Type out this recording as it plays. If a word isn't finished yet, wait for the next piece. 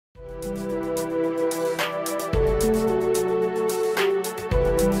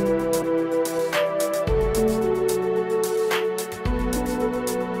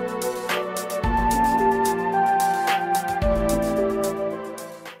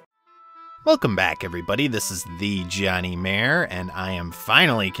Welcome back, everybody. This is the thejonnymar, and I am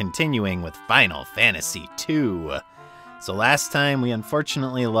finally continuing with Final Fantasy II. So last time, we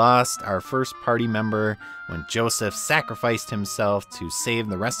unfortunately lost our first party member when Josef sacrificed himself to save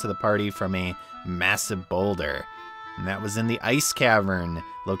the rest of the party from a massive boulder. And that was in the ice cavern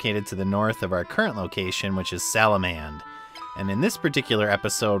located to the north of our current location, which is Salamand. And in this particular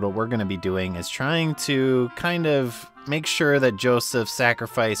episode, what we're going to be doing is trying to kind of make sure that Josef's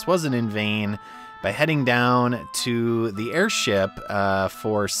sacrifice wasn't in vain by heading down to the airship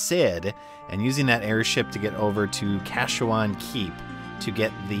for Sid and using that airship to get over to Kashuan Keep to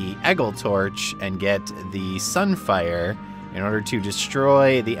get the Eggle torch and get the Sunfire in order to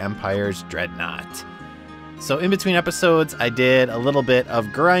destroy the Empire's Dreadnought. So in between episodes, I did a little bit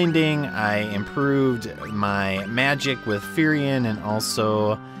of grinding. I improved my magic with Furion and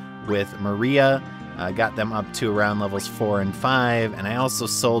also with Maria. Got them up to around levels 4 and 5, and I also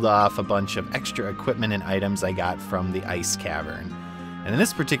sold off a bunch of extra equipment and items I got from the ice cavern. And in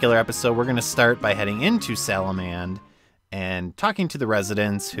this particular episode, we're going to start by heading into Salamand and talking to the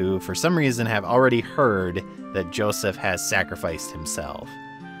residents who, for some reason, have already heard that Josef has sacrificed himself.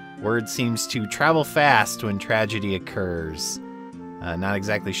 Word seems to travel fast when tragedy occurs. Not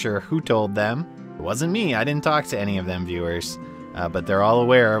exactly sure who told them. It wasn't me. I didn't talk to any of them, viewers. But they're all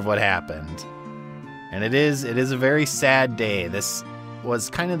aware of what happened. And it is a very sad day. This was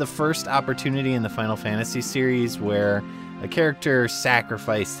kind of the first opportunity in the Final Fantasy series where a character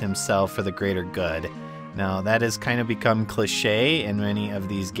sacrificed himself for the greater good. Now, that has kind of become cliche in many of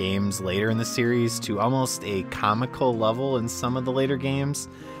these games later in the series to almost a comical level in some of the later games.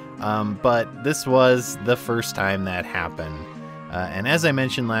 But this was the first time that happened. And as I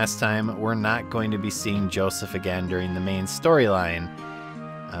mentioned last time, we're not going to be seeing Josef again during the main storyline.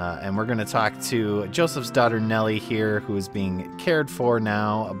 And we're going to talk to Josef's daughter Nellie here, who is being cared for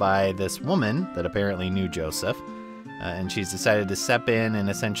now by this woman that apparently knew Josef. And she's decided to step in and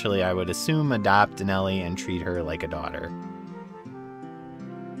essentially, I would assume, adopt Nellie and treat her like a daughter.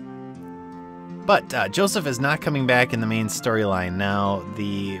 But Josef is not coming back in the main storyline. Now,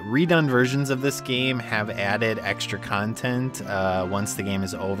 the redone versions of this game have added extra content once the game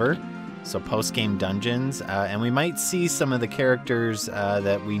is over. So post-game dungeons, and we might see some of the characters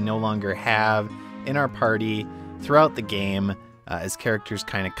that we no longer have in our party throughout the game as characters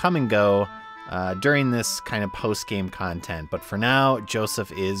kind of come and go during this kind of post-game content. But for now,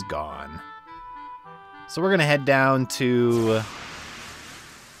 Josef is gone. So we're going to head down to,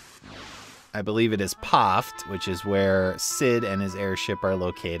 I believe it is Poft, which is where Sid and his airship are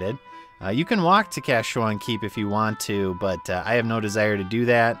located. You can walk to Kashuan Keep if you want to, but I have no desire to do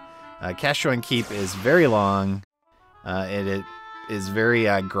that. Kashuan Keep is very long, it is very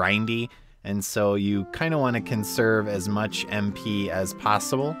grindy, and so you kind of want to conserve as much MP as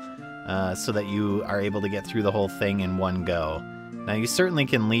possible so that you are able to get through the whole thing in one go. Now you certainly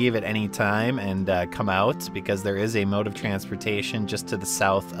can leave at any time and come out because there is a mode of transportation just to the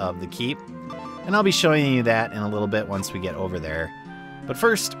south of the keep, and I'll be showing you that in a little bit once we get over there. But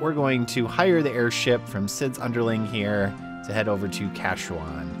first, we're going to hire the airship from Sid's underling here to head over to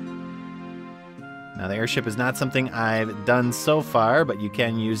Kashuan. Now, the airship is not something I've done so far, but you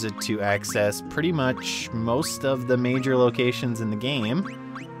can use it to access pretty much most of the major locations in the game.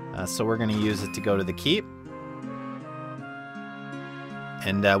 So we're going to use it to go to the keep.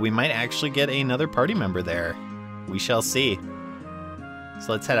 And we might actually get another party member there. We shall see.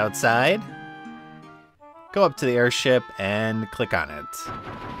 So let's head outside, go up to the airship, and click on it.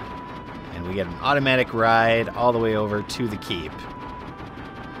 And we get an automatic ride all the way over to the keep.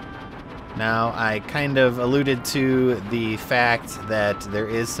 Now, I kind of alluded to the fact that there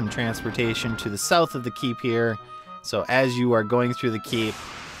is some transportation to the south of the keep here. So as you are going through the keep,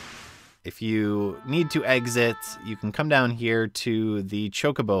 if you need to exit, you can come down here to the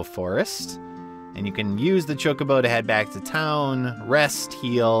Chocobo Forest. And you can use the Chocobo to head back to town, rest,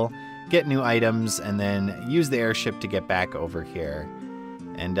 heal, get new items, and then use the airship to get back over here.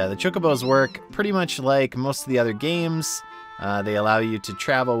 And the Chocobos work pretty much like most of the other games. They allow you to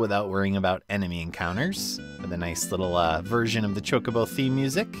travel without worrying about enemy encounters, with a nice little version of the Chocobo theme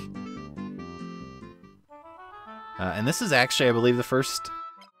music. And this is actually, I believe, the first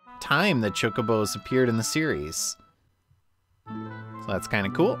time that Chocobos appeared in the series. So that's kind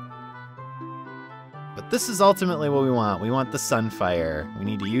of cool. But this is ultimately what we want. We want the Sunfire. We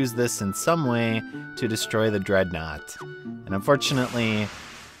need to use this in some way to destroy the Dreadnought. And unfortunately,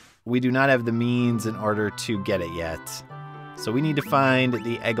 we do not have the means in order to get it yet. So we need to find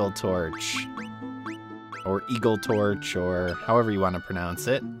the Eggle Torch, or Eagle Torch, or however you want to pronounce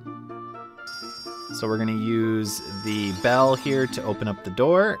it. So we're going to use the bell here to open up the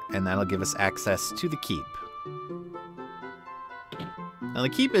door, and that'll give us access to the keep. Now the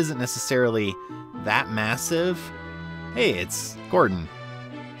keep isn't necessarily that massive. Hey, it's Gordon.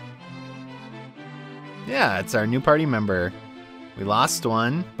 Yeah, it's our new party member. We lost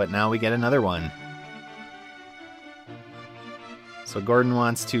one, but now we get another one. So Gordon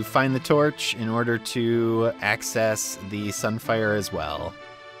wants to find the torch in order to access the Sunfire as well.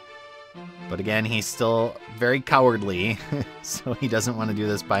 But again, he's still very cowardly, so he doesn't want to do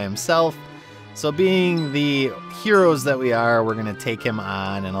this by himself. So being the heroes that we are, we're going to take him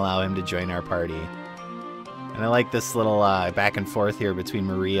on and allow him to join our party. And I like this little back and forth here between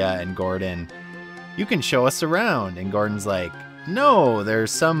Maria and Gordon. You can show us around. And Gordon's like, no,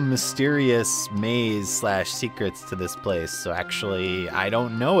 there's some mysterious maze/secrets to this place. So actually, I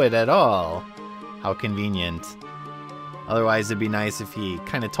don't know it at all. How convenient. Otherwise, it'd be nice if he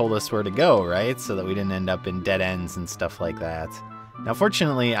kind of told us where to go, right? So that we didn't end up in dead ends and stuff like that. Now,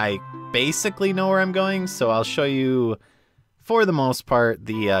 fortunately, I basically know where I'm going, so I'll show you, for the most part,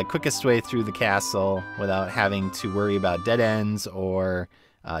 the quickest way through the castle without having to worry about dead ends or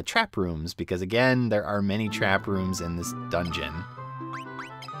trap rooms, because again, there are many trap rooms in this dungeon.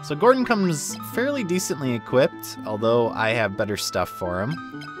 So Gordon comes fairly decently equipped, although I have better stuff for him.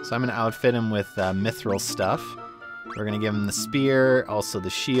 So I'm going to outfit him with mithril stuff. We're going to give him the spear, also the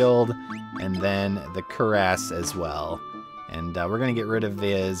shield, and then the cuirass as well. And we're going to get rid of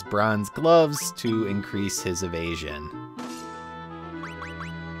his bronze gloves to increase his evasion.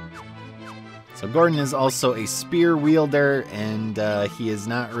 So Gordon is also a spear wielder, and he is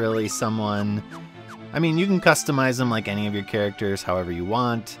not really someone... I mean, you can customize him like any of your characters however you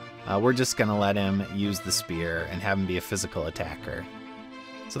want. We're just going to let him use the spear and have him be a physical attacker.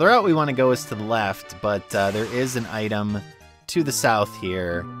 So the route we want to go is to the left, but there is an item to the south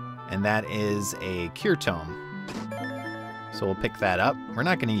here, and that is a cure tome. So we'll pick that up. We're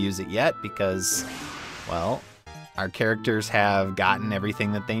not going to use it yet because, well, our characters have gotten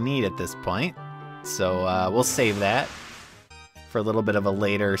everything that they need at this point. So we'll save that for a little bit of a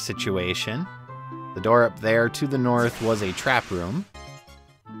later situation. The door up there to the north was a trap room.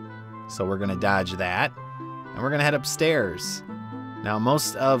 So we're going to dodge that. And we're going to head upstairs. Now,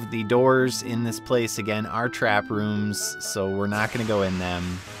 most of the doors in this place, again, are trap rooms, so we're not going to go in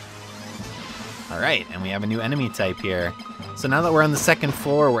them. All right, and we have a new enemy type here. So now that we're on the second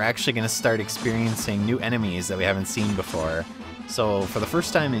floor, we're actually going to start experiencing new enemies that we haven't seen before. So for the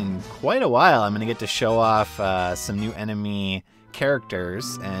first time in quite a while, I'm going to get to show off some new enemy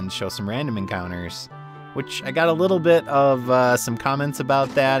characters and show some random encounters, which I got a little bit of some comments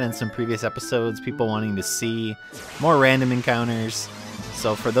about that in some previous episodes, people wanting to see more random encounters.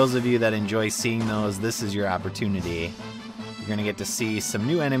 So for those of you that enjoy seeing those, this is your opportunity. You're going to get to see some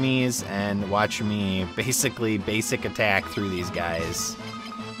new enemies and watch me basically basic attack through these guys.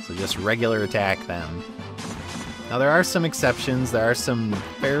 So just regular attack them. Now there are some exceptions. There are some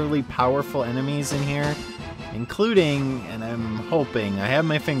fairly powerful enemies in here, including, and I'm hoping, I have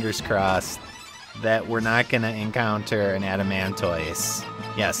my fingers crossed, that we're not going to encounter an Adamantoise.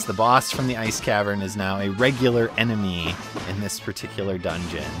 Yes, the boss from the Ice Cavern is now a regular enemy in this particular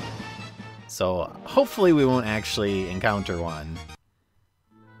dungeon. So hopefully we won't actually encounter one.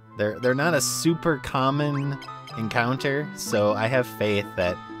 They're not a super common encounter, so I have faith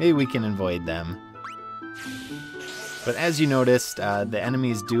that maybe we can avoid them. But as you noticed, the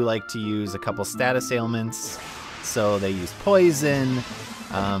enemies do like to use a couple status ailments. So they use poison.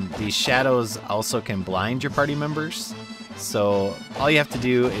 These shadows also can blind your party members. So all you have to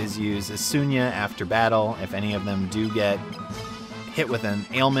do is use Isunya after battle if any of them do get hit with an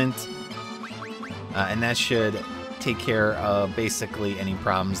ailment. And that should take care of basically any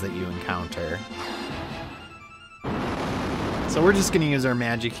problems that you encounter. So we're just going to use our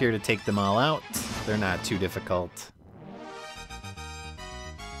magic here to take them all out. They're not too difficult.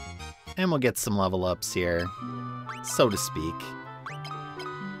 And we'll get some level ups here, so to speak.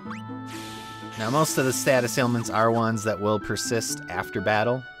 Now most of the status ailments are ones that will persist after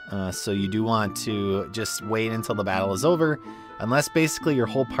battle. So you do want to just wait until the battle is over. Unless basically your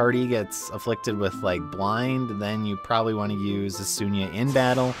whole party gets afflicted with like blind, then you probably want to use Isunya in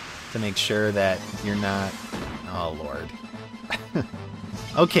battle to make sure that you're not... Oh lord.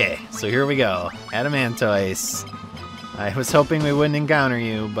 Okay, so here we go. Adamantoise. I was hoping we wouldn't encounter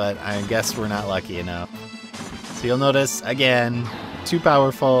you, but I guess we're not lucky enough. So you'll notice, again, too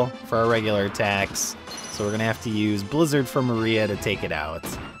powerful for our regular attacks. So we're going to have to use Blizzard for Maria to take it out.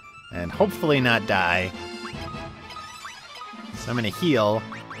 and hopefully not die. So I'm going to heal,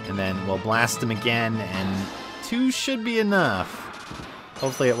 and then we'll blast him again, and 2 should be enough.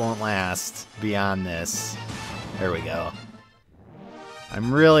 Hopefully it won't last beyond this. There we go.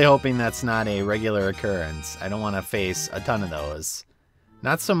 I'm really hoping that's not a regular occurrence. I don't want to face a ton of those.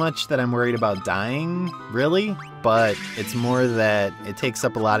 Not so much that I'm worried about dying, really, but it's more that it takes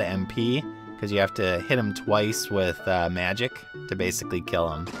up a lot of MP, because you have to hit him twice with magic to basically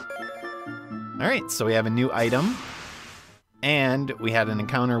kill him. Alright, so we have a new item, and we had an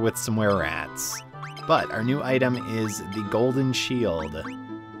encounter with some were-rats. But our new item is the Golden Shield.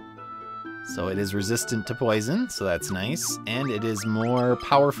 So it is resistant to poison, so that's nice, and it is more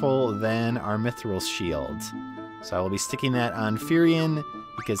powerful than our Mithril Shield. So I will be sticking that on Furion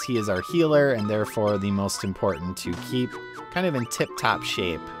because he is our healer and therefore the most important to keep kind of in tip-top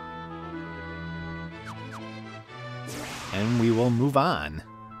shape. And we will move on.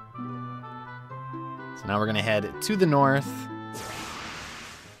 So now we're going to head to the north,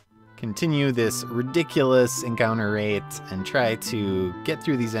 continue this ridiculous encounter rate, and try to get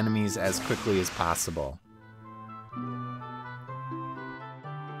through these enemies as quickly as possible.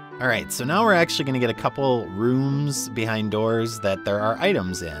 Alright, so now we're actually going to get a couple rooms behind doors that there are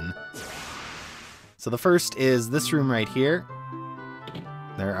items in. So the first is this room right here.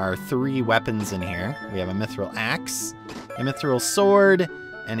 There are 3 weapons in here. We have a mithril axe, a mithril sword,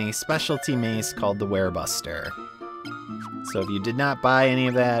 and a specialty mace called the Werebuster. So if you did not buy any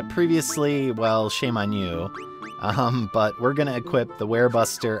of that previously, well, shame on you. But we're going to equip the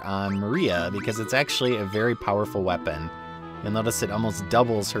Werebuster on Maria because it's actually a very powerful weapon. You'll notice it almost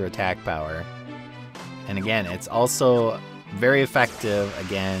doubles her attack power. And again, it's also very effective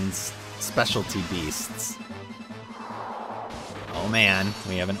against specialty beasts. Oh man,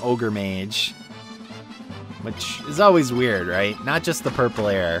 we have an ogre mage. Which is always weird, right? Not just the purple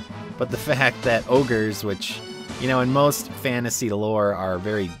air, but the fact that ogres, which, you know, in most fantasy lore are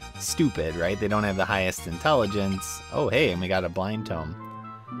very stupid, right? They don't have the highest intelligence. Oh hey, and we got a blind tome.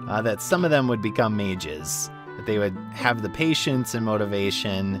 That some of them would become mages. That they would have the patience and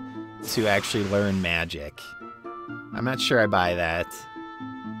motivation to actually learn magic. I'm not sure I buy that.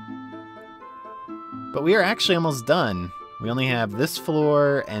 But we are actually almost done. We only have this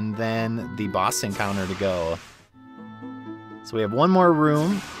floor and then the boss encounter to go. So we have one more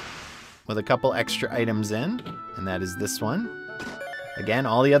room with a couple extra items in, and that is this one. Again,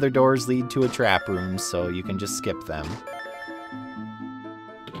 all the other doors lead to a trap room, so you can just skip them.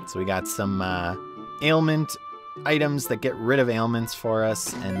 So we got some ailment items that get rid of ailments for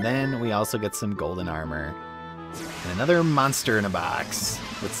us, and then we also get some golden armor. And another monster in a box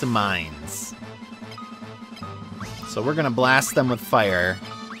with some mines. So we're gonna blast them with fire.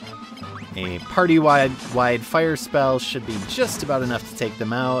 A party-wide fire spell should be just about enough to take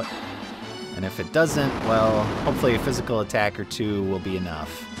them out. And if it doesn't, well, hopefully a physical attack or 2 will be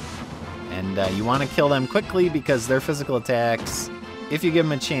enough. And you want to kill them quickly because their physical attacks, if you give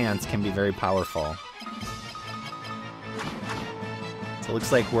them a chance, can be very powerful. So it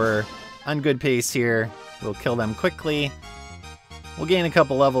looks like we're on good pace here. We'll kill them quickly. We'll gain a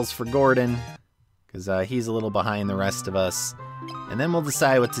couple levels for Gordon, because he's a little behind the rest of us. And then we'll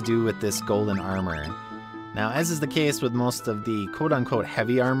decide what to do with this golden armor. Now, as is the case with most of the quote-unquote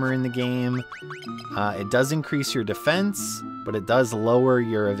heavy armor in the game, it does increase your defense, but it does lower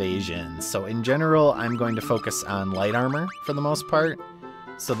your evasion. So in general, I'm going to focus on light armor for the most part,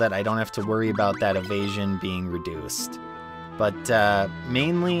 so that I don't have to worry about that evasion being reduced. But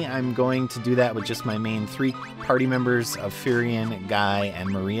mainly, I'm going to do that with just my main 3 party members of Furion, Guy, and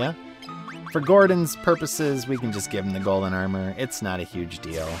Maria. For Gordon's purposes, we can just give him the golden armor. It's not a huge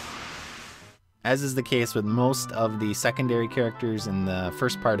deal. As is the case with most of the secondary characters in the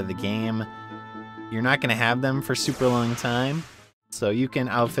first part of the game, you're not going to have them for super long time, so you can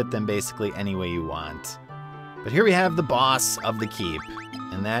outfit them basically any way you want. But here we have the boss of the keep,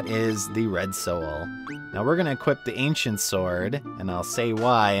 and that is the Red Soul. Now we're going to equip the Ancient Sword, and I'll say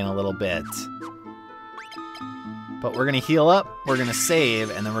why in a little bit. But we're going to heal up, we're going to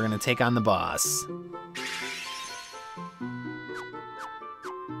save, and then we're going to take on the boss.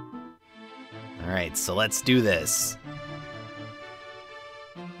 Alright, so let's do this.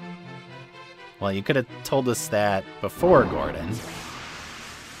 Well, you could have told us that before, Gordon.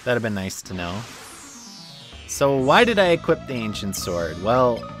 That'd have been nice to know. So why did I equip the Ancient Sword?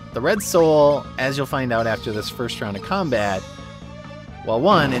 Well, the Red Soul, as you'll find out after this first round of combat, well,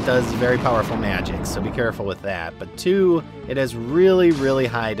 1, it does very powerful magic, so be careful with that. But 2, it has really, really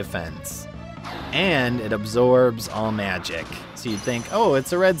high defense. And it absorbs all magic. So you'd think, oh,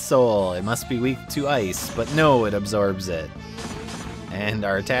 it's a Red Soul, it must be weak to ice. But no, it absorbs it. and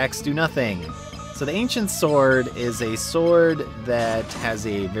our attacks do nothing. So the Ancient Sword is a sword that has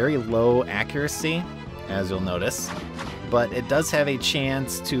a very low accuracy, as you'll notice, but it does have a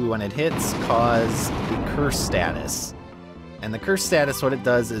chance to, when it hits, cause the curse status. And the curse status, what it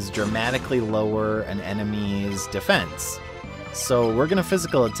does is dramatically lower an enemy's defense. So we're gonna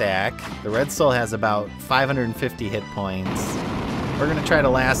physical attack. The Red Soul has about 550 hit points. We're gonna try to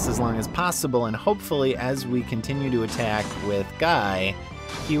last as long as possible, and hopefully as we continue to attack with Guy,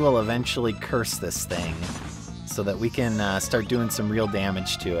 he will eventually curse this thing so that we can start doing some real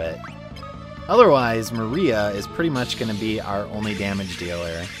damage to it. Otherwise, Maria is pretty much going to be our only damage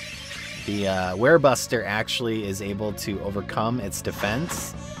dealer. The Werebuster actually is able to overcome its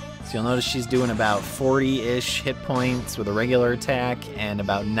defense. So you'll notice she's doing about 40-ish hit points with a regular attack and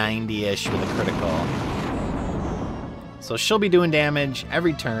about 90-ish with a critical. So she'll be doing damage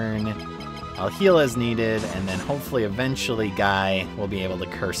every turn. I'll heal as needed, and then hopefully eventually Guy will be able to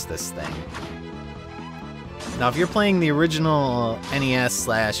curse this thing. Now if you're playing the original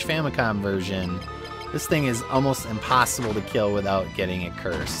NES/Famicom version, this thing is almost impossible to kill without getting it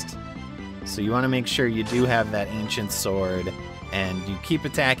cursed. So you want to make sure you do have that Ancient Sword, and you keep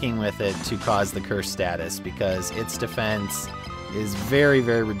attacking with it to cause the curse status, because its defense is very,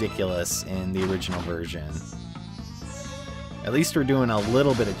 very ridiculous in the original version. At least we're doing a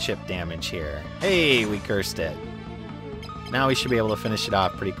little bit of chip damage here. Hey, we cursed it. Now we should be able to finish it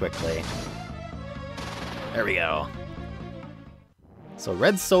off pretty quickly. There we go. So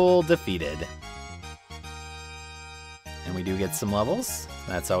Red Soul defeated. And we do get some levels.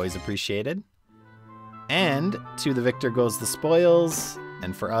 That's always appreciated. And to the victor goes the spoils.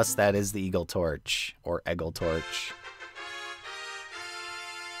 And for us, that is the Eagle Torch, or Eggle Torch.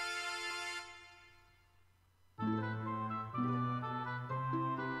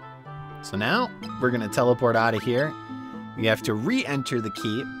 So now, we're going to teleport out of here. We have to re-enter the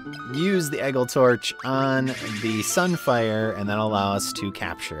keep, use the Eggle Torch on the Sunfire, and that'll allow us to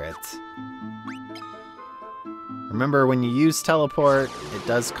capture it. Remember, when you use teleport, it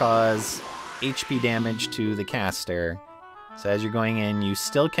does cause HP damage to the caster. So as you're going in, you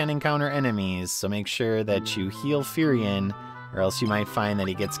still can encounter enemies, so make sure that you heal Furion, or else you might find that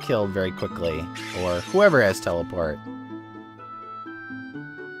he gets killed very quickly, or whoever has teleport.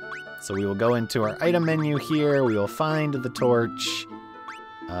 So we will go into our item menu here, we will find the torch,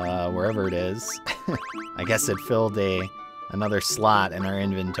 wherever it is. I guess it filled another slot in our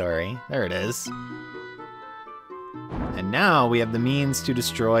inventory. There it is. And now we have the means to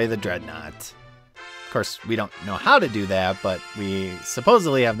destroy the Dreadnought. Of course, we don't know how to do that, but we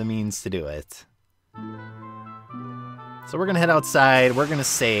supposedly have the means to do it. So we're gonna head outside, we're gonna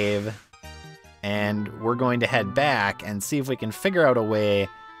save, and we're going to head back and see if we can figure out a way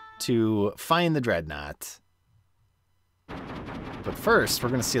to find the Dreadnought. But first, we're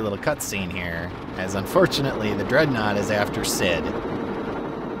going to see a little cutscene here, as unfortunately the Dreadnought is after Sid.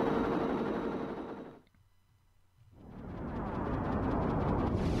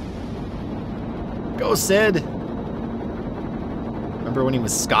 Go, Sid! Remember when he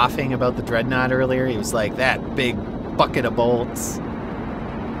was scoffing about the Dreadnought earlier? He was like, that big bucket of bolts.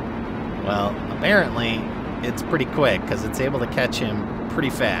 Well, apparently it's pretty quick, because it's able to catch him pretty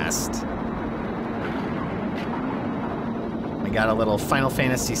fast. We got a little Final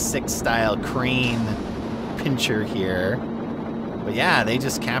Fantasy VI style crane pincher here. But yeah, they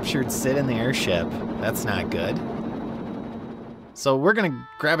just captured Sid in the airship. That's not good. So we're gonna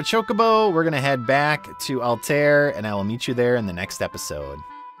grab a chocobo, we're gonna head back to Altair, and I will meet you there in the next episode.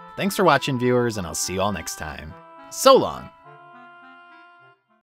 Thanks for watching, viewers, and I'll see you all next time. So long!